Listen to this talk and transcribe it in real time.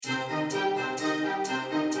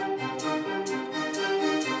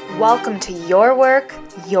Welcome to Your Work,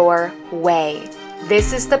 Your Way.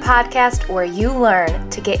 This is the podcast where you learn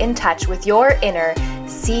to get in touch with your inner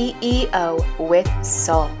CEO with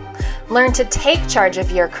soul. Learn to take charge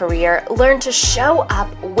of your career. Learn to show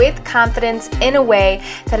up with confidence in a way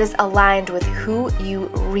that is aligned with who you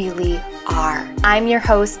really are. I'm your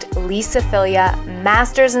host, Lisa Filia,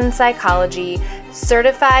 Master's in Psychology,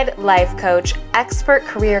 Certified Life Coach, Expert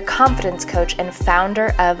Career Confidence Coach, and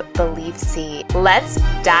founder of Believe Seed. Let's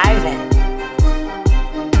dive in.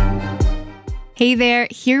 Hey there,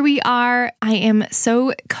 here we are. I am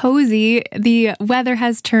so cozy. The weather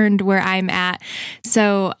has turned where I'm at.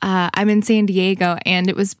 So I'm in San Diego and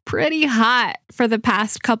it was pretty hot for the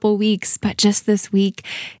past couple weeks, but just this week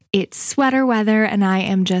it's sweater weather and I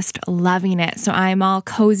am just loving it. So I'm all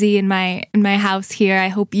cozy in my house here. I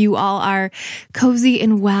hope you all are cozy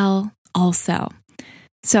and well also.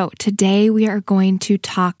 So today we are going to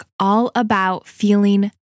talk all about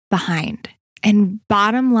feeling behind. And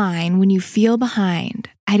bottom line, when you feel behind,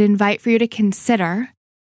 I'd invite for you to consider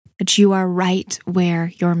that you are right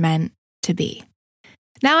where you're meant to be.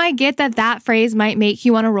 Now, I get that phrase might make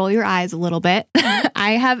you want to roll your eyes a little bit.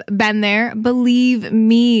 I have been there, believe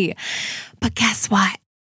me. But guess what?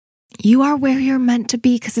 You are where you're meant to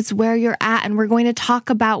be because it's where you're at. And we're going to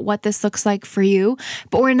talk about what this looks like for you,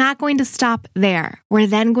 but we're not going to stop there. We're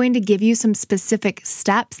then going to give you some specific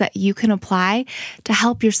steps that you can apply to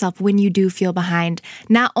help yourself when you do feel behind,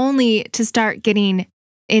 not only to start getting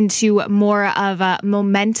into more of a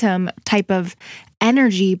momentum type of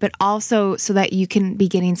energy, but also so that you can be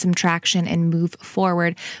getting some traction and move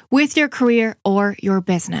forward with your career or your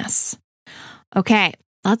business. Okay,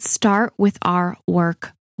 let's start with our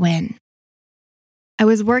work win. I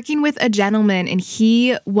was working with a gentleman and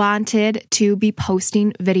he wanted to be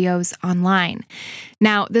posting videos online.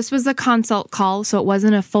 Now, this was a consult call, so it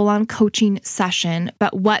wasn't a full-on coaching session,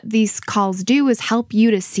 but what these calls do is help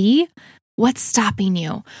you to see what's stopping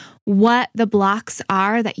you, what the blocks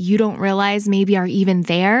are that you don't realize maybe are even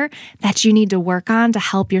there that you need to work on to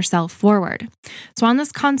help yourself forward. So on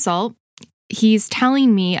this consult, he's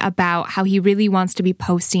telling me about how he really wants to be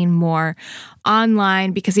posting more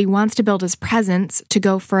online because he wants to build his presence to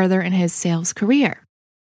go further in his sales career.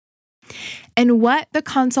 And what the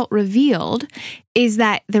consult revealed is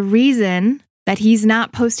that the reason that he's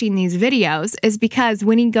not posting these videos is because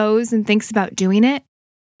when he goes and thinks about doing it,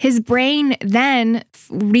 his brain then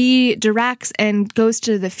redirects and goes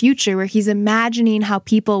to the future where he's imagining how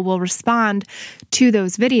people will respond to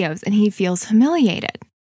those videos and he feels humiliated.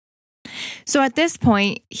 So at this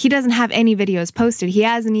point, he doesn't have any videos posted. He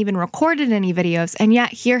hasn't even recorded any videos. And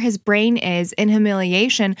yet here his brain is in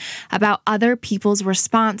humiliation about other people's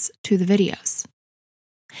response to the videos.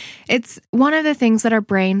 It's one of the things that our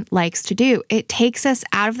brain likes to do. It takes us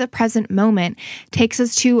out of the present moment, takes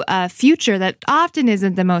us to a future that often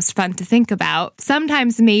isn't the most fun to think about.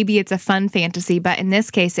 Sometimes maybe it's a fun fantasy, but in this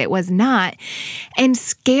case it was not. And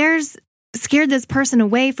scared this person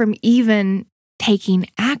away from even taking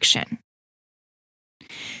action.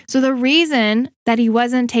 So the reason that he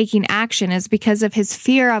wasn't taking action is because of his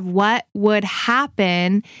fear of what would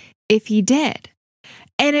happen if he did.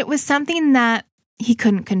 And it was something that he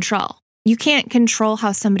couldn't control. You can't control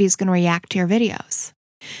how somebody's going to react to your videos.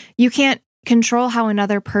 You can't control how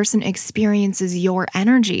another person experiences your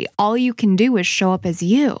energy. All you can do is show up as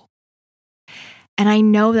you. And I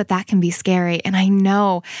know that can be scary. And I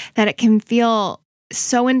know that it can feel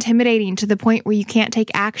so intimidating to the point where you can't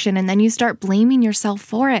take action and then you start blaming yourself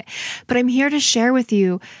for it. But I'm here to share with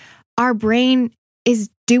you, our brain is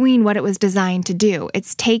doing what it was designed to do.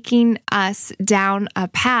 It's taking us down a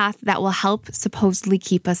path that will help supposedly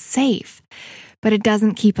keep us safe, but it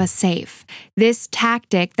doesn't keep us safe. This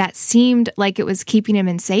tactic that seemed like it was keeping him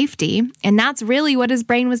in safety, and that's really what his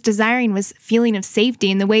brain was desiring, was feeling of safety.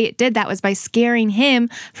 And the way it did that was by scaring him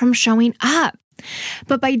from showing up.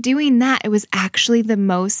 But by doing that, it was actually the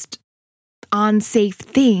most unsafe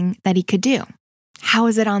thing that he could do. How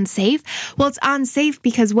is it unsafe? Well, it's unsafe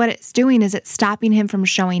because what it's doing is it's stopping him from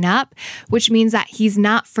showing up, which means that he's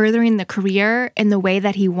not furthering the career in the way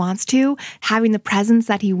that he wants to, having the presence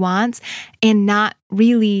that he wants, and not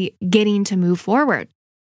really getting to move forward.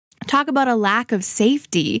 Talk about a lack of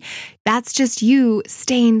safety. That's just you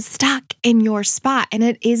staying stuck in your spot. And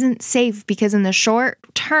it isn't safe because in the short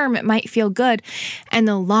term, it might feel good. And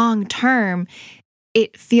the long term,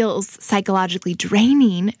 it feels psychologically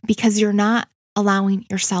draining because you're not allowing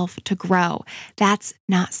yourself to grow. That's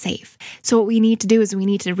not safe. So what we need to do is we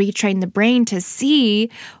need to retrain the brain to see,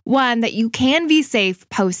 one, that you can be safe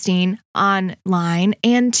posting online,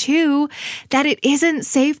 and two, that it isn't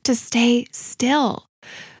safe to stay still.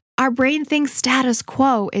 our brain thinks status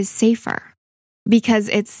quo is safer because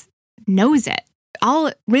it knows it. All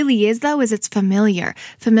it really is, though, is it's familiar.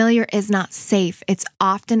 Familiar is not safe. It's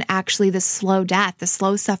often actually the slow death, the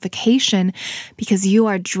slow suffocation, because you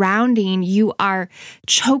are drowning, you are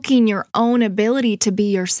choking your own ability to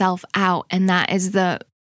be yourself out. And that is the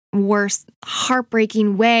worst,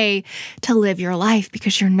 heartbreaking way to live your life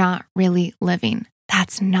because you're not really living.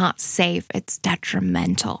 That's not safe. It's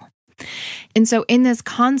detrimental. And so in this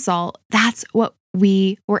consult, that's what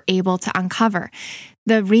we were able to uncover.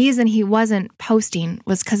 The reason he wasn't posting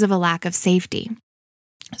was because of a lack of safety.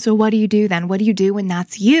 So what do you do then? What do you do when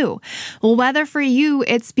that's you? Well, whether for you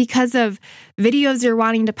it's because of videos you're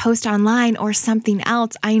wanting to post online or something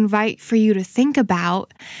else, I invite for you to think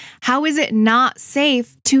about, how is it not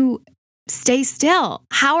safe to stay still?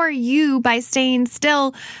 How are you, by staying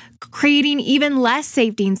still, creating even less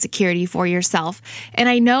safety and security for yourself? And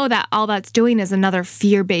I know that all that's doing is another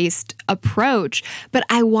fear-based approach, but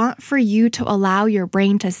I want for you to allow your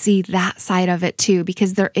brain to see that side of it too,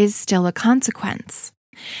 because there is still a consequence.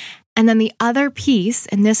 And then the other piece,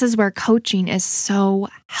 and this is where coaching is so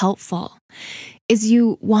helpful, is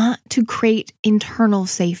you want to create internal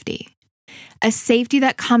safety. A safety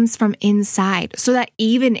that comes from inside, so that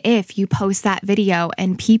even if you post that video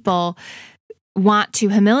and people want to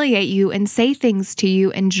humiliate you and say things to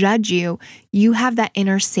you and judge you, you have that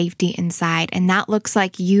inner safety inside. And that looks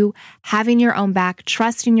like you having your own back,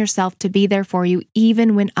 trusting yourself to be there for you,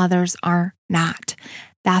 even when others are not.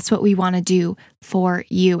 That's what we want to do for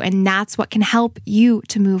you. And that's what can help you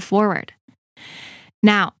to move forward.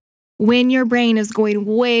 Now, when your brain is going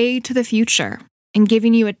way to the future and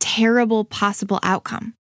giving you a terrible possible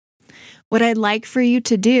outcome, what I'd like for you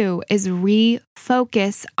to do is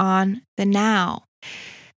refocus on the now.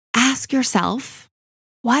 Ask yourself,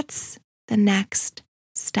 what's the next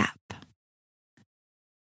step?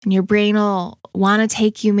 And your brain will want to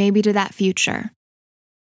take you maybe to that future,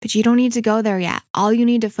 but you don't need to go there yet. All you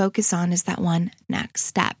need to focus on is that one next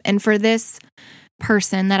step. And for this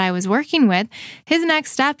person that I was working with, his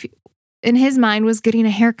next step in his mind was getting a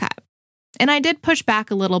haircut. And I did push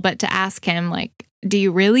back a little bit to ask him, like, do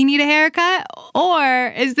you really need a haircut? Or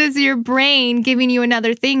is this your brain giving you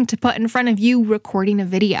another thing to put in front of you recording a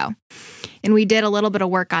video? And we did a little bit of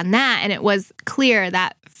work on that. And it was clear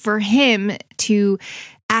that for him to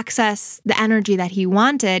access the energy that he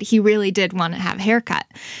wanted, he really did want to have a haircut.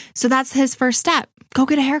 So that's his first step. Go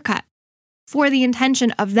get a haircut for the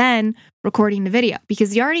intention of then recording the video,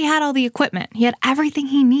 because he already had all the equipment. He had everything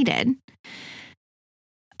he needed.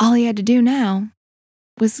 All he had to do now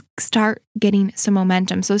was start getting some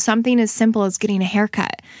momentum. So something as simple as getting a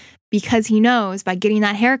haircut, because he knows by getting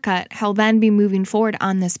that haircut, he'll then be moving forward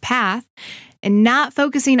on this path and not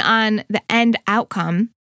focusing on the end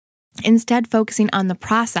outcome, instead focusing on the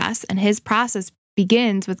process. And his process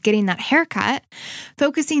begins with getting that haircut.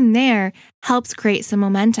 Focusing there helps create some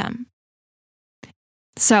momentum.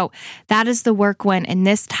 So that is the work one, and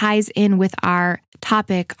this ties in with our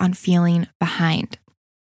topic on feeling behind.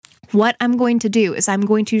 What I'm going to do is I'm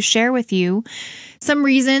going to share with you some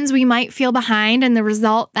reasons we might feel behind and the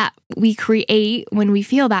result that we create when we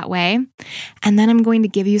feel that way. And then I'm going to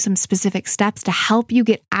give you some specific steps to help you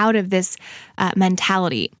get out of this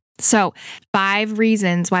mentality. So 5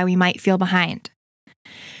 reasons why we might feel behind.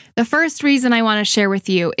 The first reason I want to share with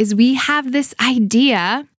you is we have this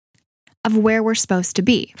idea of where we're supposed to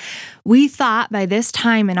be. We thought by this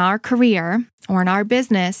time in our career or in our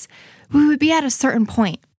business, we would be at a certain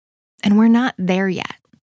point. And we're not there yet.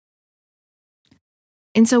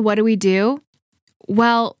 And so what do?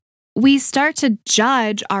 Well, we start to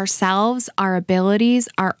judge ourselves, our abilities,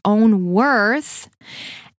 our own worth,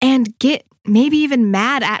 and get maybe even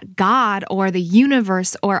mad at God or the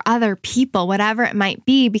universe or other people, whatever it might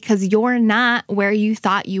be, because you're not where you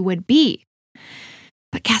thought you would be.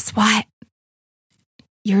 But guess what?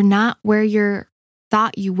 You're not where you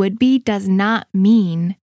thought you would be does not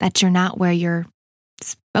mean that you're not where you're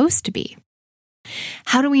supposed to be.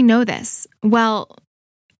 How do we know this? Well,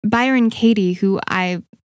 Byron Katie, who I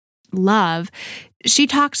love, she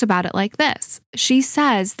talks about it like this. She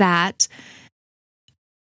says that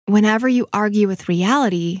whenever you argue with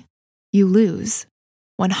reality, you lose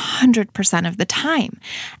 100% of the time.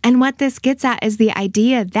 And what this gets at is the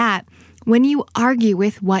idea that when you argue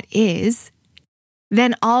with what is,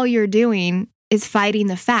 then all you're doing is fighting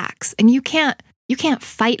the facts. And you can't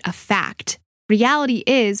fight a fact. Reality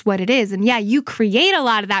is what it is. And yeah, you create a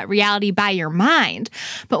lot of that reality by your mind.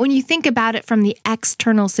 But when you think about it from the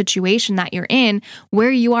external situation that you're in,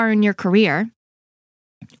 where you are in your career,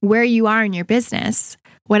 where you are in your business,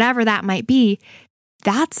 whatever that might be,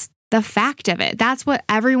 that's the fact of it. That's what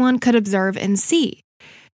everyone could observe and see.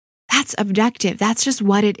 That's objective. That's just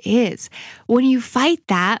what it is. When you fight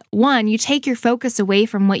that, one, you take your focus away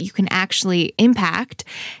from what you can actually impact.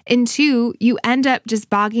 And two, you end up just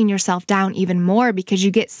bogging yourself down even more because you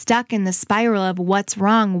get stuck in the spiral of what's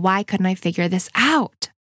wrong? Why couldn't I figure this out?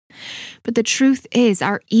 But the truth is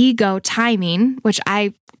our ego timing, which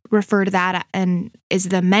I refer to that and is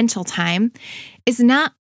the mental time, is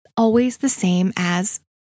not always the same as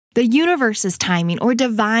the universe's timing or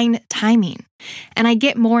divine timing. And I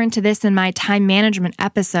get more into this in my time management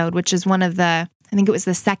episode, which is I think it was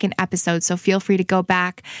the second episode. So feel free to go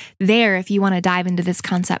back there if you want to dive into this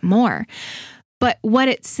concept more. But what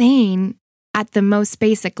it's saying at the most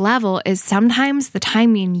basic level is sometimes the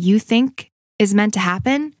timing you think is meant to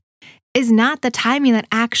happen is not the timing that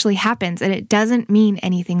actually happens. And it doesn't mean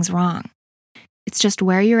anything's wrong. It's just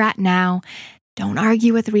where you're at now. Don't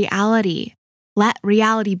argue with reality. Let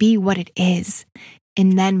reality be what it is,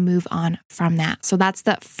 and then move on from that. So that's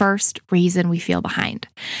the first reason we feel behind.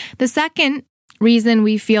 The second reason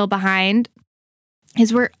we feel behind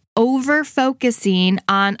is we're over-focusing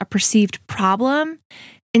on a perceived problem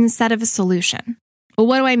instead of a solution. Well,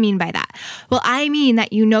 what do I mean by that? Well, I mean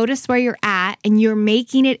that you notice where you're at and you're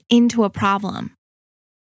making it into a problem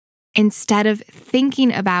instead of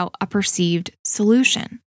thinking about a perceived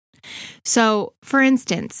solution. So, for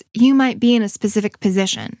instance, you might be in a specific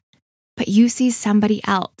position, but you see somebody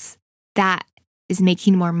else that is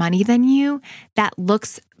making more money than you, that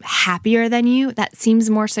looks happier than you, that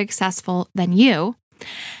seems more successful than you.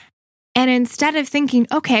 And instead of thinking,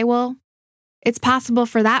 okay, well, it's possible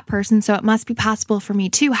for that person, so it must be possible for me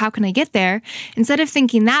too. How can I get there? Instead of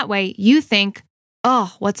thinking that way, you think,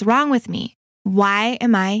 oh, what's wrong with me? Why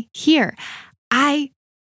am I here? I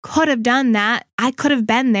could have done that. I could have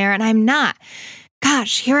been there and I'm not.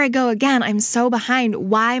 Gosh, here I go again. I'm so behind.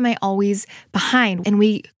 Why am I always behind? And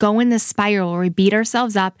we go in this spiral where we beat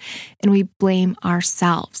ourselves up and we blame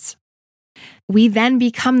ourselves. We then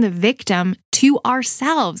become the victim to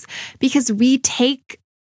ourselves because we take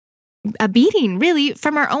a beating really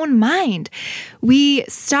from our own mind. We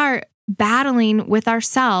start battling with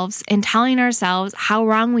ourselves and telling ourselves how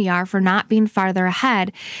wrong we are for not being farther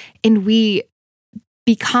ahead. And we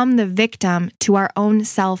become the victim to our own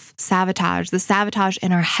self-sabotage, the sabotage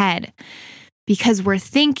in our head, because we're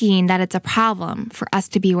thinking that it's a problem for us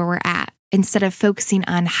to be where we're at instead of focusing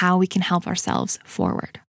on how we can help ourselves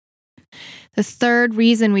forward. The third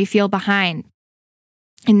reason we feel behind,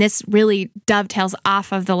 and this really dovetails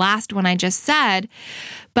off of the last one I just said,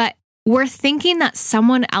 but we're thinking that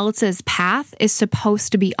someone else's path is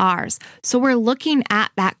supposed to be ours. So we're looking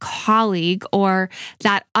at that colleague or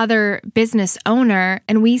that other business owner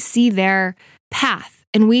and we see their path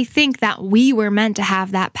and we think that we were meant to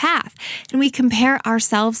have that path and we compare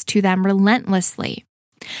ourselves to them relentlessly.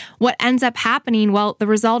 What ends up happening? Well, the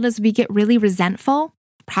result is we get really resentful,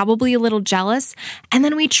 probably a little jealous, and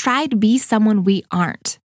then we try to be someone we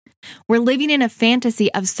aren't. We're living in a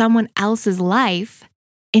fantasy of someone else's life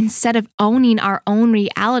instead of owning our own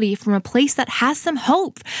reality from a place that has some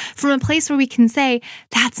hope, from a place where we can say,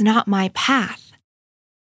 that's not my path.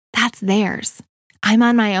 That's theirs. I'm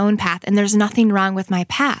on my own path and there's nothing wrong with my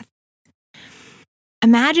path.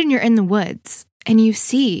 Imagine you're in the woods and you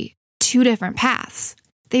see two different paths.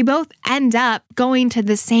 They both end up going to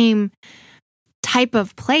the same type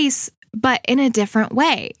of place, but in a different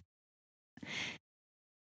way.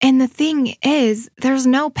 And the thing is, there's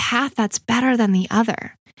no path that's better than the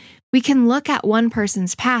other. We can look at one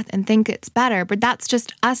person's path and think it's better, but that's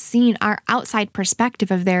just us seeing our outside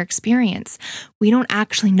perspective of their experience. We don't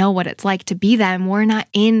actually know what it's like to be them. We're not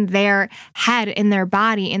in their head, in their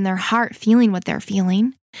body, in their heart, feeling what they're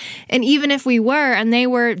feeling. And even if we were, and they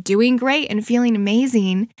were doing great and feeling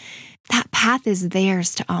amazing, that path is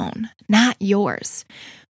theirs to own, not yours.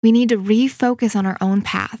 We need to refocus on our own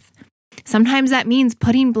path. Sometimes that means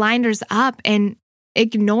putting blinders up and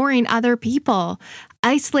ignoring other people,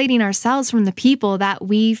 isolating ourselves from the people that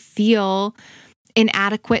we feel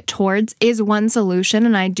inadequate towards is one solution.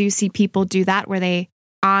 And I do see people do that where they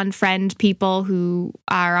unfriend people who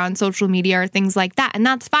are on social media or things like that. And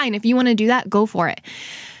that's fine. If you want to do that, go for it.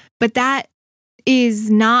 But that is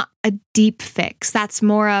not a deep fix. That's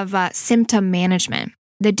more of a symptom management.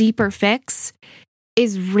 The deeper fix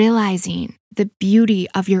is realizing the beauty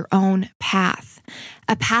of your own path,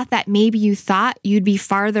 a path that maybe you thought you'd be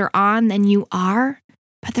farther on than you are,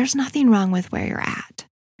 but there's nothing wrong with where you're at.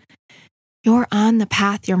 You're on the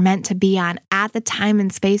path you're meant to be on at the time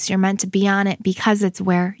and space you're meant to be on it because it's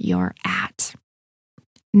where you're at.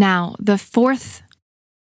 Now, the fourth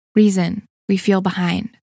reason we feel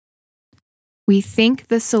behind We think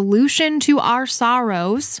the solution to our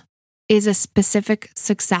sorrows is a specific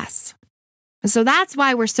success. So that's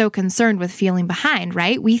why we're so concerned with feeling behind,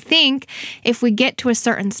 right? We think if we get to a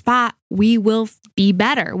certain spot, we will be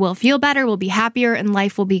better. We'll feel better, we'll be happier, and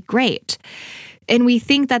life will be great. And we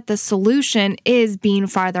think that the solution is being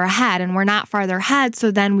farther ahead, and we're not farther ahead,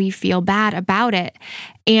 so then we feel bad about it.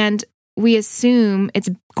 And we assume it's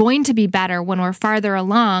going to be better when we're farther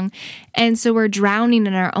along, and so we're drowning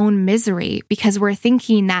in our own misery because we're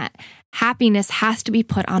thinking that happiness has to be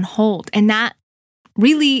put on hold, and that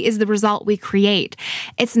really is the result we create.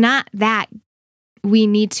 It's not that we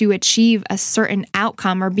need to achieve a certain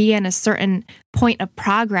outcome or be in a certain point of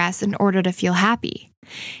progress in order to feel happy.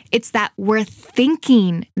 It's that we're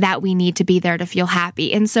thinking that we need to be there to feel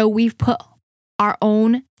happy. And so we've put our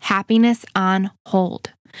own happiness on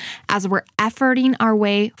hold as we're efforting our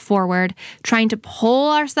way forward, trying to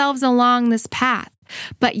pull ourselves along this path.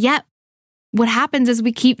 But yet, what happens is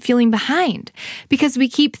we keep feeling behind because we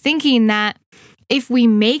keep thinking that if we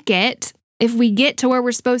make it, if we get to where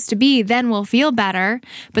we're supposed to be, then we'll feel better,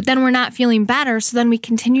 but then we're not feeling better. So then we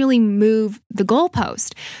continually move the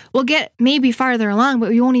goalpost. We'll get maybe farther along, but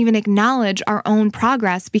we won't even acknowledge our own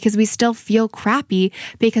progress because we still feel crappy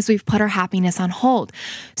because we've put our happiness on hold.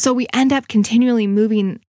 So we end up continually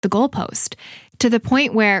moving the goalpost to the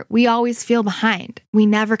point where we always feel behind. We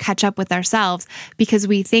never catch up with ourselves because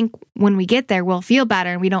we think when we get there, we'll feel better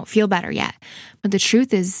and we don't feel better yet. But the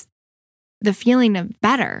truth is, the feeling of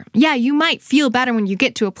better. Yeah, you might feel better when you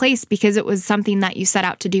get to a place because it was something that you set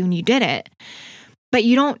out to do and you did it, but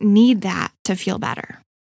you don't need that to feel better.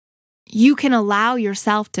 You can allow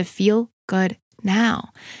yourself to feel good now,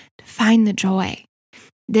 to find the joy.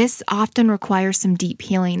 This often requires some deep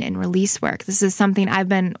healing and release work. This is something I've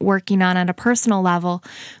been working on at a personal level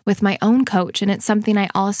with my own coach, and it's something I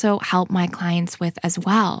also help my clients with as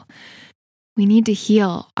well. We need to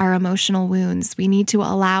heal our emotional wounds. We need to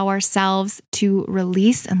allow ourselves to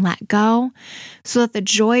release and let go so that the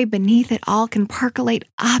joy beneath it all can percolate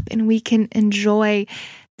up and we can enjoy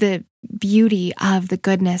the beauty of the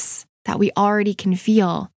goodness that we already can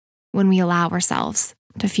feel when we allow ourselves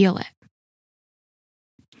to feel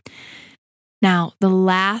it. Now, the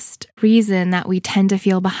last reason that we tend to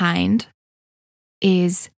feel behind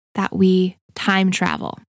is that we time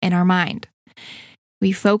travel in our mind.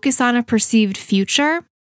 We focus on a perceived future,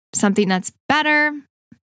 something that's better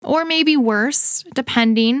or maybe worse,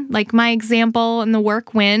 depending. Like my example in the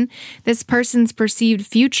work when this person's perceived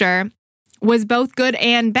future was both good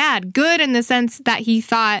and bad. Good in the sense that he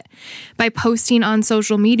thought by posting on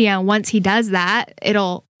social media, once he does that,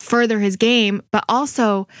 it'll further his game, but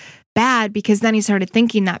also bad because then he started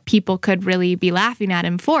thinking that people could really be laughing at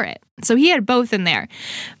him for it. So he had both in there.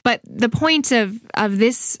 But the point of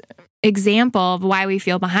this example of why we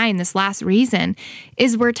feel behind, this last reason,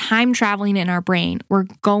 is we're time traveling in our brain. We're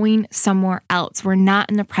going somewhere else. We're not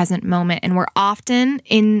in the present moment, and we're often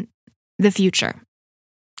in the future.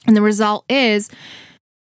 And the result is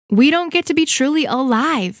we don't get to be truly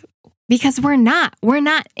alive because we're not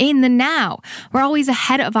in the now. We're always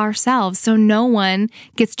ahead of ourselves. So no one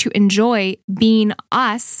gets to enjoy being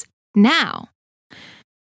us now.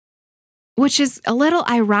 Which is a little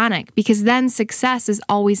ironic because then success is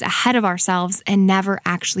always ahead of ourselves and never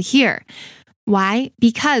actually here. Why?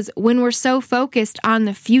 Because when we're so focused on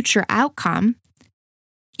the future outcome,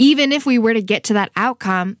 even if we were to get to that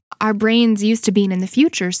outcome, our brain's used to being in the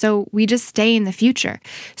future. So we just stay in the future.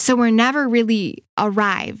 So we're never really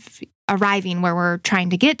arriving where we're trying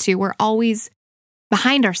to get to. We're always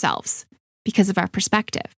behind ourselves because of our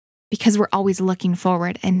perspective, because we're always looking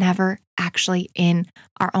forward and never actually in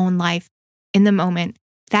our own life in the moment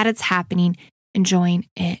that it's happening, enjoying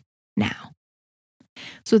it now.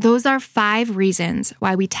 So those are 5 reasons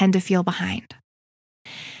why we tend to feel behind.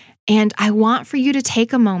 And I want for you to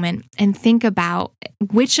take a moment and think about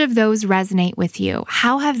which of those resonate with you.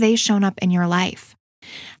 How have they shown up in your life?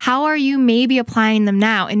 How are you maybe applying them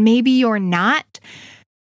now? And maybe you're not,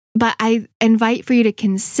 but I invite for you to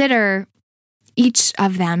consider each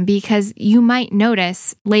of them because you might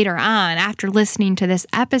notice later on after listening to this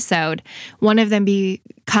episode, one of them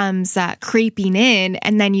becomes creeping in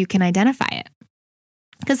and then you can identify it.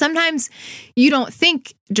 Because sometimes you don't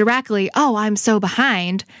think directly, oh, I'm so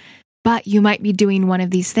behind, but you might be doing one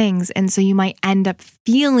of these things. And so you might end up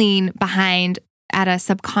feeling behind at a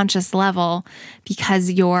subconscious level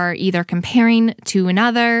because you're either comparing to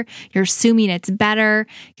another, you're assuming it's better,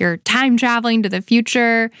 you're time traveling to the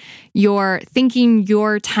future, you're thinking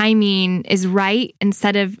your timing is right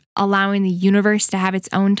instead of allowing the universe to have its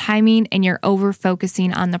own timing, and you're over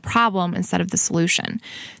focusing on the problem instead of the solution.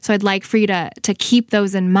 So I'd like for you to keep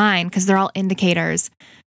those in mind because they're all indicators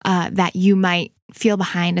that you might feel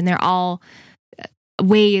behind, and they're all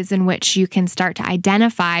ways in which you can start to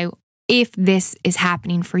identify if this is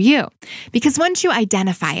happening for you. Because once you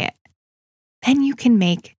identify it, then you can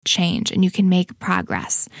make change and you can make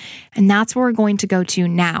progress. And that's where we're going to go to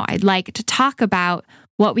now. I'd like to talk about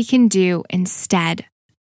what we can do instead.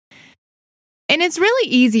 And it's really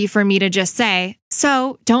easy for me to just say,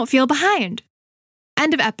 so don't feel behind.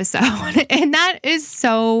 End of episode. And that is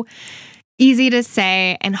so easy to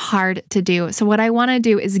say and hard to do. So what I want to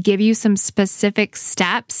do is give you some specific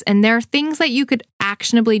steps. And there are things that you could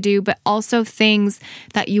actionably do, but also things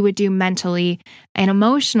that you would do mentally and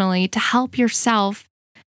emotionally to help yourself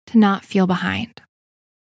to not feel behind.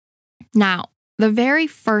 Now, the very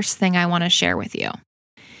first thing I want to share with you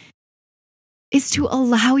is to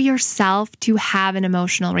allow yourself to have an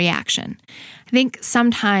emotional reaction. I think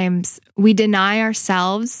sometimes we deny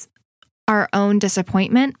ourselves our own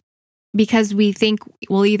disappointment because we think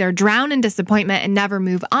we'll either drown in disappointment and never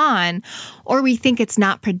move on, or we think it's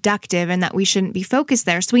not productive and that we shouldn't be focused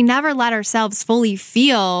there. So we never let ourselves fully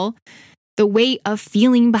feel the weight of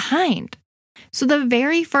feeling behind. So the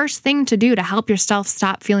very first thing to do to help yourself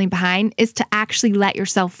stop feeling behind is to actually let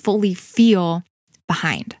yourself fully feel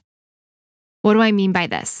behind. What do I mean by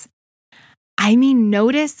this? I mean,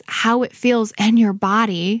 notice how it feels in your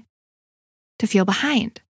body to feel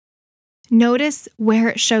behind. Notice where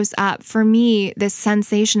it shows up. For me, this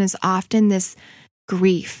sensation is often this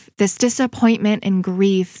grief, this disappointment and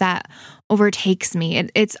grief that overtakes me.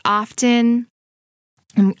 It's often,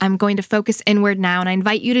 I'm going to focus inward now, and I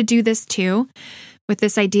invite you to do this too with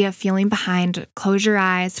this idea of feeling behind. Close your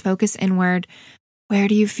eyes, focus inward. Where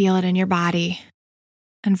do you feel it in your body?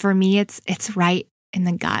 And for me, it's right in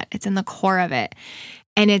the gut. It's in the core of it.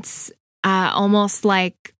 And it's almost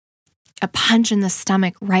like a punch in the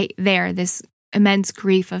stomach right there, this immense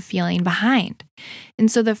grief of feeling behind.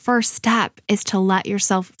 And so the first step is to let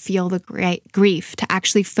yourself feel the grief, to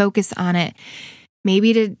actually focus on it.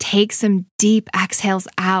 Maybe to take some deep exhales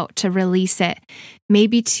out to release it.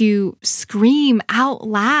 Maybe to scream out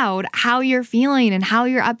loud how you're feeling and how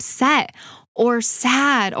you're upset or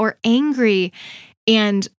sad or angry,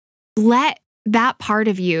 and let that part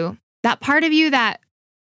of you that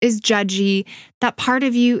is judgy, that part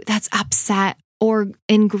of you that's upset or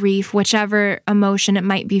in grief, whichever emotion it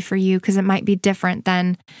might be for you, because it might be different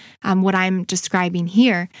than what I'm describing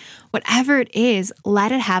here. Whatever it is,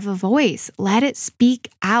 let it have a voice. Let it speak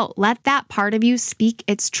out. Let that part of you speak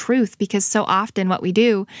its truth, because so often what we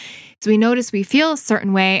do is we notice we feel a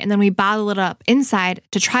certain way and then we bottle it up inside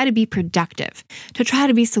to try to be productive, to try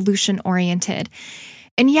to be solution-oriented.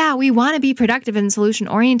 And yeah, we want to be productive and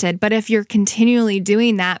solution-oriented, but if you're continually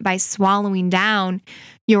doing that by swallowing down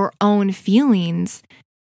your own feelings,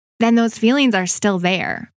 then those feelings are still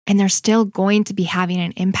there and they're still going to be having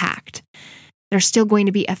an impact. They're still going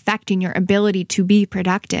to be affecting your ability to be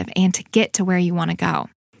productive and to get to where you want to go.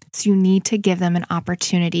 So you need to give them an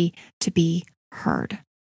opportunity to be heard.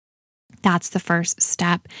 That's the first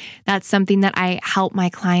step. That's something that I help my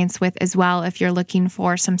clients with as well. If you're looking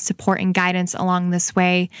for some support and guidance along this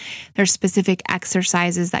way, there's specific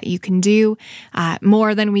exercises that you can do,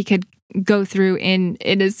 more than we could go through in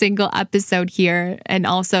a single episode here, and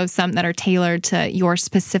also some that are tailored to your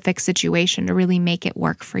specific situation to really make it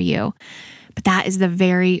work for you. But that is the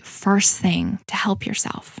very first thing to help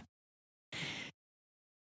yourself.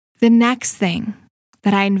 The next thing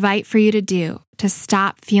that I invite for you to do to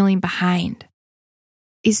stop feeling behind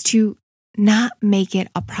is to not make it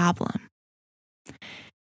a problem.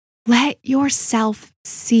 Let yourself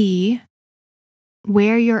see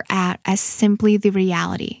where you're at as simply the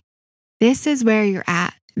reality. This is where you're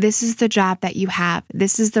at. This is the job that you have.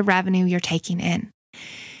 This is the revenue you're taking in.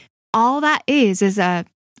 All that is a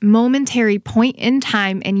momentary point in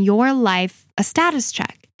time in your life, a status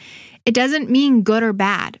check. It doesn't mean good or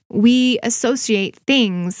bad. We associate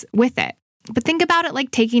things with it. But think about it like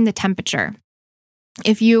taking the temperature.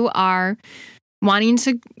 If you are wanting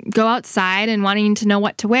to go outside and wanting to know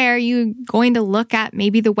what to wear, you're going to look at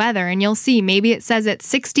maybe the weather and you'll see maybe it says it's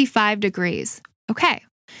 65 degrees. Okay,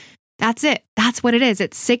 that's it. That's what it is.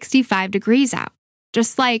 It's 65 degrees out.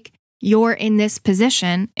 Just like you're in this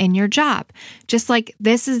position in your job. Just like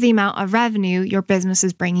this is the amount of revenue your business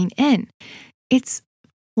is bringing in. It's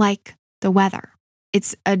like the weather.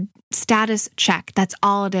 It's a status check. That's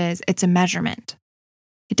all it is. It's a measurement.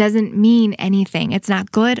 It doesn't mean anything. It's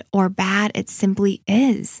not good or bad. It simply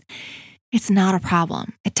is. It's not a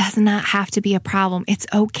problem. It does not have to be a problem. It's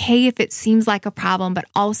okay if it seems like a problem, but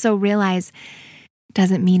also realize it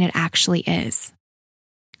doesn't mean it actually is.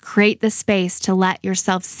 Create the space to let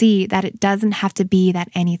yourself see that it doesn't have to be that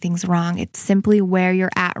anything's wrong. It's simply where you're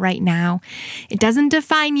at right now. It doesn't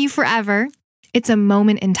define you forever. It's a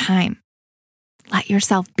moment in time. Let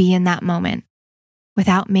yourself be in that moment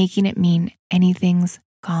without making it mean anything's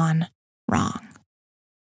gone wrong.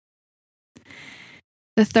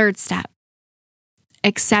 The third step,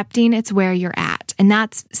 accepting it's where you're at. And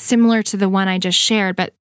that's similar to the one I just shared,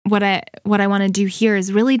 but what I want to do here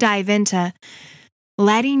is really dive into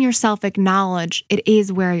letting yourself acknowledge it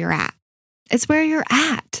is where you're at. It's where you're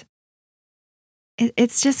at.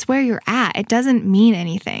 It's just where you're at. It doesn't mean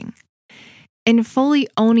anything. And fully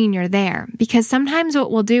owning you're there, because sometimes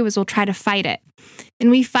what we'll do is we'll try to fight it.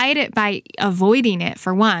 And we fight it by avoiding it,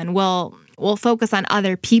 for one. We'll focus on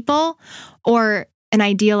other people or an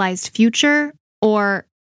idealized future or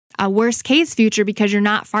a worst case future because you're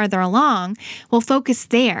not farther along. We'll focus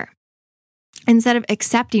there instead of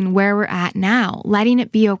accepting where we're at now, letting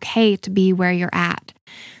it be okay to be where you're at.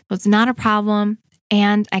 So it's not a problem,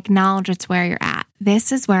 and acknowledge it's where you're at.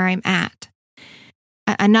 This is where I'm at.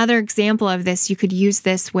 Another example of this, you could use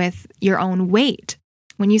this with your own weight.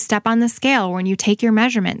 When you step on the scale, when you take your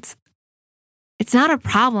measurements, it's not a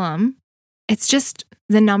problem. It's just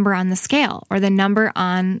the number on the scale or the number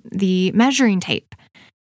on the measuring tape.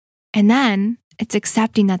 And then it's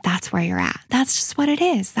accepting that that's where you're at. That's just what it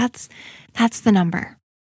is. That's the number.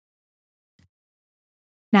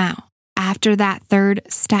 Now, after that third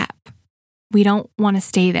step, we don't want to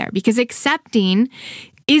stay there, because accepting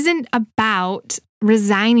isn't about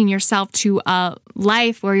resigning yourself to a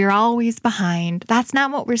life where you're always behind. That's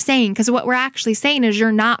not what we're saying, because what we're actually saying is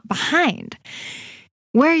you're not behind.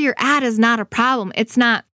 Where you're at is not a problem. It's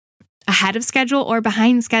not ahead of schedule or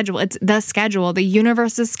behind schedule. It's the schedule, the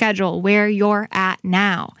universe's schedule, where you're at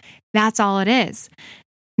now. That's all it is.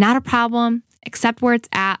 Not a problem, except where it's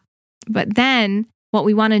at. But then what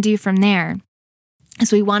we want to do from there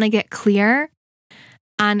is we want to get clear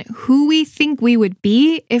on who we think we would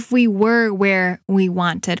be if we were where we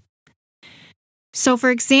wanted. So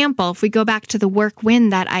for example, if we go back to the work win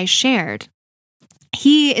that I shared,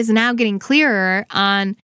 he is now getting clearer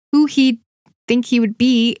on who he'd think he would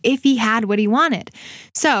be if he had what he wanted.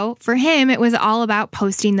 So for him, it was all about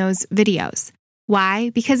posting those videos.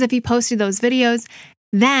 Why? Because if he posted those videos,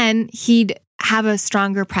 then he'd have a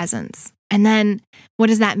stronger presence. And then what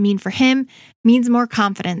does that mean for him? Means more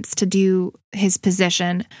confidence to do his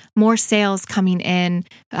position, more sales coming in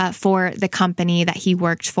for the company that he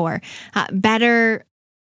worked for, better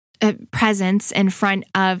presence in front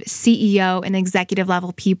of CEO and executive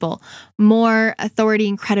level people, more authority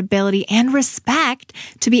and credibility and respect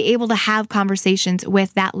to be able to have conversations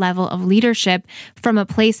with that level of leadership from a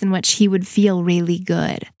place in which he would feel really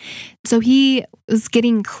good. So he was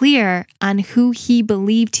getting clear on who he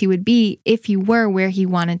believed he would be if he were where he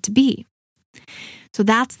wanted to be. So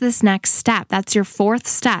that's this next step. That's your fourth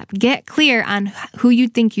step. Get clear on who you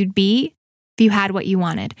think you'd be if you had what you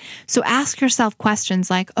wanted. So ask yourself questions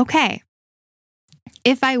like, okay,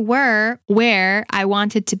 if I were where I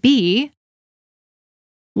wanted to be,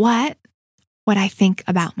 what would I think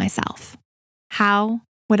about myself? How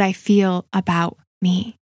would I feel about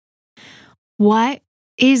me? What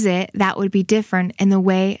is it that would be different in the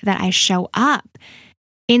way that I show up,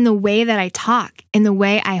 in the way that I talk, in the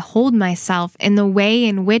way I hold myself, in the way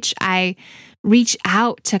in which I reach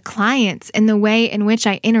out to clients, in the way in which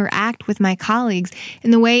I interact with my colleagues,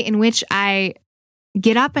 in the way in which I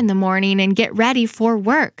get up in the morning and get ready for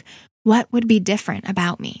work? What would be different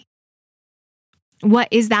about me? What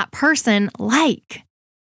is that person like?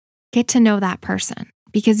 Get to know that person,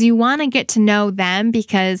 because you want to get to know them,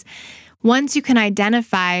 because once you can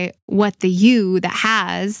identify what the you that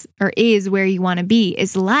has or is where you want to be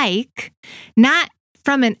is like, not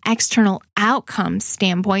from an external outcome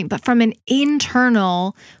standpoint, but from an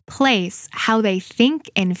internal place, how they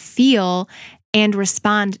think and feel and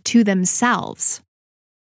respond to themselves.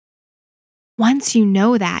 Once you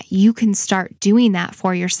know that, you can start doing that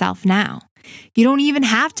for yourself now. You don't even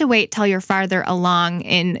have to wait till you're farther along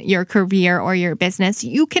in your career or your business.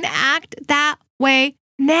 You can act that way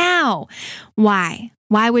now. Why?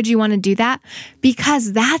 Why would you want to do that?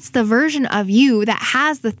 Because that's the version of you that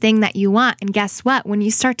has the thing that you want. And guess what? When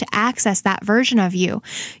you start to access that version of you,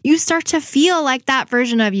 you start to feel like that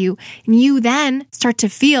version of you. And you then start to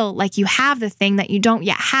feel like you have the thing that you don't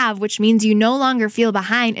yet have, which means you no longer feel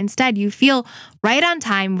behind. Instead, you feel right on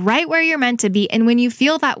time, right where you're meant to be. And when you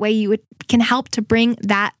feel that way, you can help to bring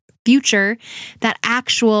that future, that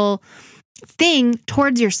actual thing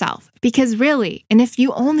towards yourself. Because really, and if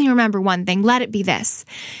you only remember one thing, let it be this: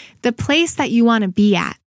 the place that you want to be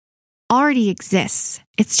at already exists.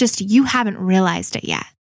 It's just you haven't realized it yet.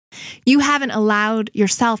 You haven't allowed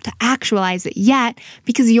yourself to actualize it yet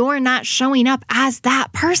because you're not showing up as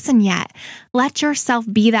that person yet. Let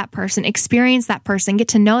yourself be that person, experience that person, get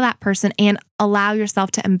to know that person, and allow yourself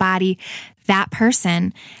to embody that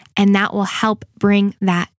person. And that will help bring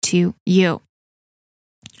that to you.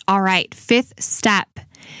 All right, 5th step,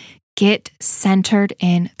 get centered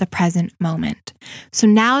in the present moment. So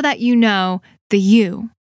now that you know the you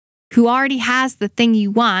who already has the thing you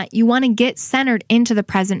want to get centered into the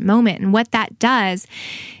present moment. And what that does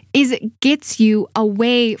is it gets you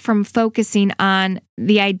away from focusing on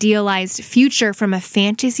the idealized future from a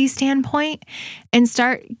fantasy standpoint and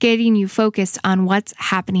start getting you focused on what's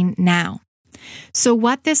happening now. So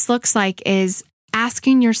what this looks like is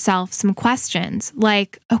asking yourself some questions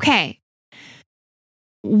like, okay,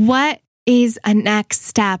 what is a next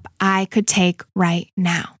step I could take right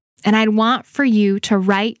now? And I'd want for you to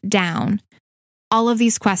write down all of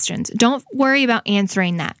these questions. Don't worry about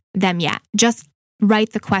answering them yet. Just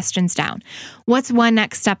write the questions down. What's one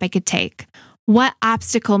next step I could take? What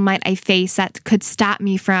obstacle might I face that could stop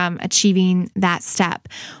me from achieving that step?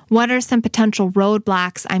 What are some potential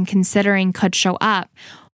roadblocks I'm considering could show up?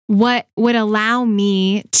 What would allow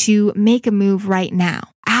me to make a move right now?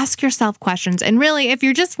 Ask yourself questions. And really, if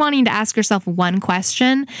you're just wanting to ask yourself one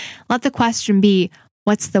question, let the question be,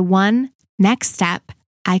 what's the one next step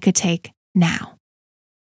I could take now?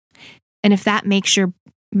 And if that makes your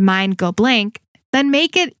mind go blank, then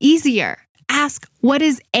make it easier. Ask, what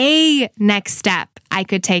is a next step I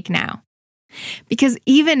could take now? Because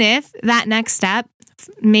even if that next step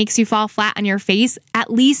makes you fall flat on your face,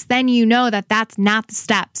 at least then you know that that's not the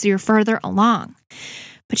step. So you're further along.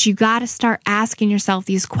 But you got to start asking yourself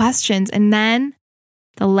these questions. And then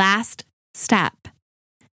the last step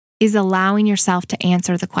is allowing yourself to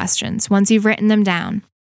answer the questions. Once you've written them down,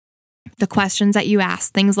 the questions that you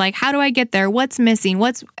ask, things like, how do I get there? What's missing?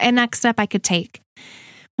 What's a next step I could take?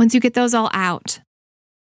 Once you get those all out,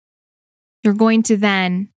 you're going to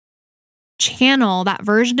then channel that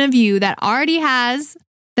version of you that already has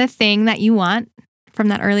the thing that you want from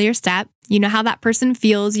that earlier step. You know how that person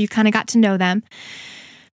feels. You kind of got to know them.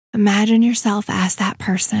 Imagine yourself as that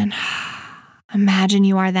person. Imagine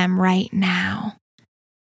you are them right now.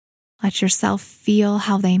 Let yourself feel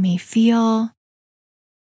how they may feel.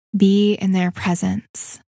 Be in their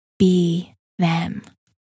presence. Be them.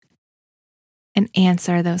 And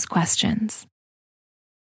answer those questions.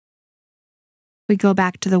 We go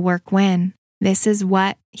back to the work win. This is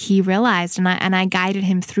what he realized, and I guided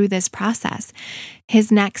him through this process.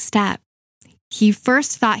 His next step, he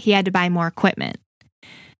first thought he had to buy more equipment.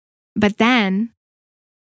 But then,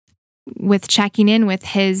 with checking in with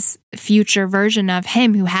his future version of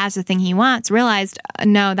him who has the thing he wants, realized,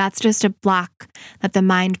 no, that's just a block that the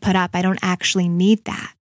mind put up. I don't actually need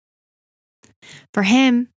that. For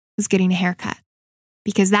him, it was getting a haircut,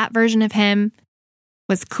 because that version of him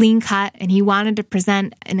was clean cut and he wanted to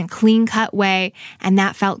present in a clean cut way, and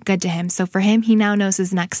that felt good to him. So for him, he now knows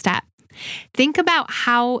his next step. Think about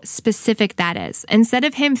how specific that is. Instead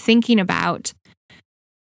of him thinking about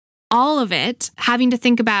all of it, having to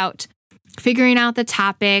think about figuring out the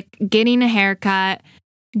topic, getting a haircut,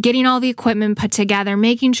 getting all the equipment put together,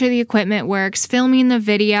 making sure the equipment works, filming the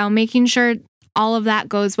video, making sure all of that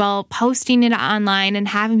goes well, posting it online and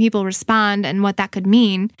having people respond and what that could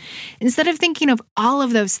mean. Instead of thinking of all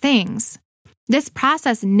of those things, this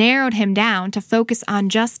process narrowed him down to focus on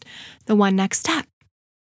just the one next step.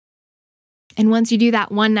 And once you do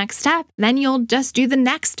that one next step, then you'll just do the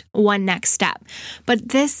next one next step. But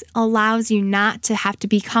this allows you not to have to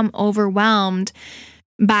become overwhelmed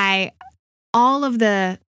by all of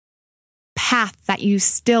the path that you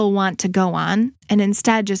still want to go on, and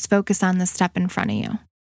instead just focus on the step in front of you.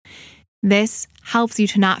 This helps you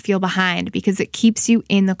to not feel behind because it keeps you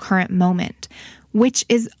in the current moment. which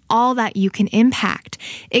is all that you can impact.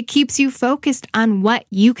 It keeps you focused on what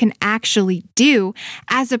you can actually do,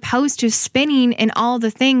 as opposed to spinning in all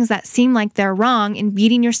the things that seem like they're wrong and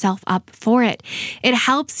beating yourself up for it. It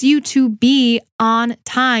helps you to be on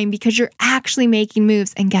time because you're actually making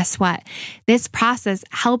moves. And guess what? This process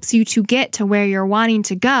helps you to get to where you're wanting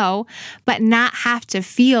to go, but not have to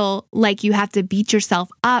feel like you have to beat yourself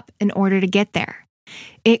up in order to get there.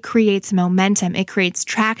 It creates momentum, it creates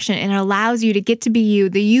traction, and it allows you to get to be you,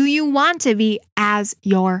 the you want to be as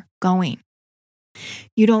you're going.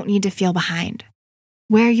 You don't need to feel behind.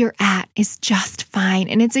 Where you're at is just fine,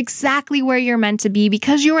 and it's exactly where you're meant to be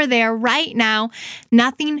because you are there right now.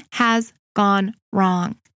 Nothing has gone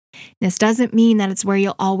wrong. This doesn't mean that it's where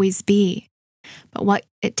you'll always be, but what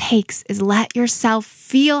it takes is let yourself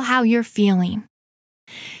feel how you're feeling.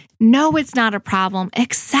 No, it's not a problem,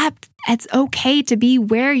 except it's okay to be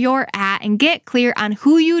where you're at and get clear on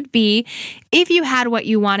who you'd be if you had what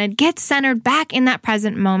you wanted. Get centered back in that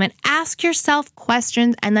present moment. Ask yourself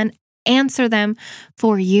questions and then answer them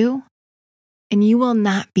for you, and you will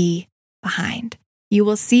not be behind. You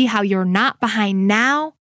will see how you're not behind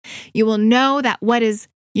now. You will know that what it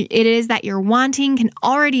is that you're wanting can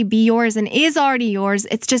already be yours and is already yours.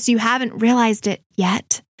 It's just you haven't realized it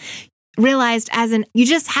yet. Realized as in you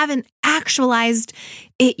just haven't actualized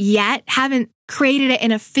it yet, haven't created it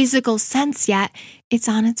in a physical sense yet. It's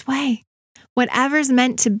on its way. Whatever's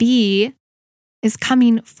meant to be is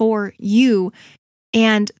coming for you.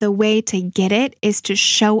 And the way to get it is to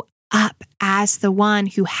show up as the one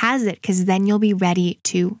who has it, because then you'll be ready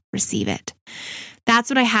to receive it. That's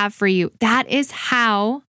what I have for you. That is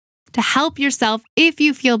how to help yourself if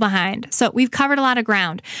you feel behind. So we've covered a lot of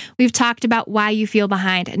ground. We've talked about why you feel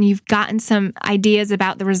behind, and you've gotten some ideas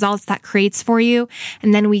about the results that creates for you.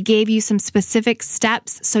 And then we gave you some specific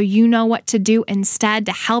steps so you know what to do instead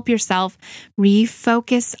to help yourself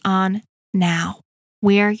refocus on now,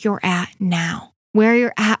 where you're at now. Where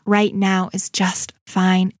you're at right now is just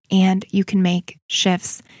fine, and you can make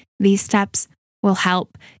shifts. These steps will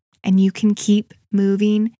help, and you can keep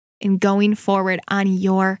moving and going forward on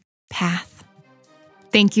your path.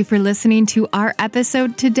 Thank you for listening to our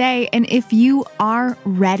episode today. And if you are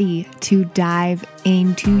ready to dive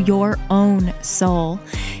into your own soul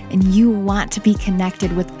and you want to be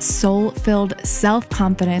connected with soul-filled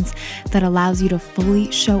self-confidence that allows you to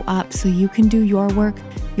fully show up so you can do your work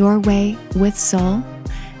your way with soul,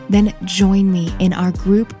 then join me in our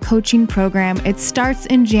group coaching program. It starts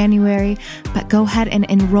in January, but go ahead and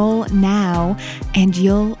enroll now and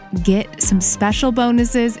you'll get some special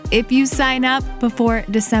bonuses if you sign up before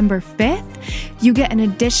December 5th. You get an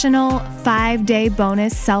additional 5-day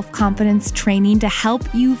bonus self-confidence training to help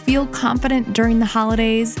you feel confident during the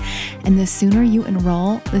holidays. And the sooner you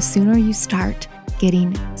enroll, the sooner you start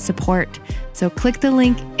getting support. So click the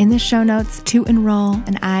link in the show notes to enroll,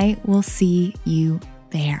 and I will see you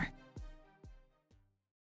there.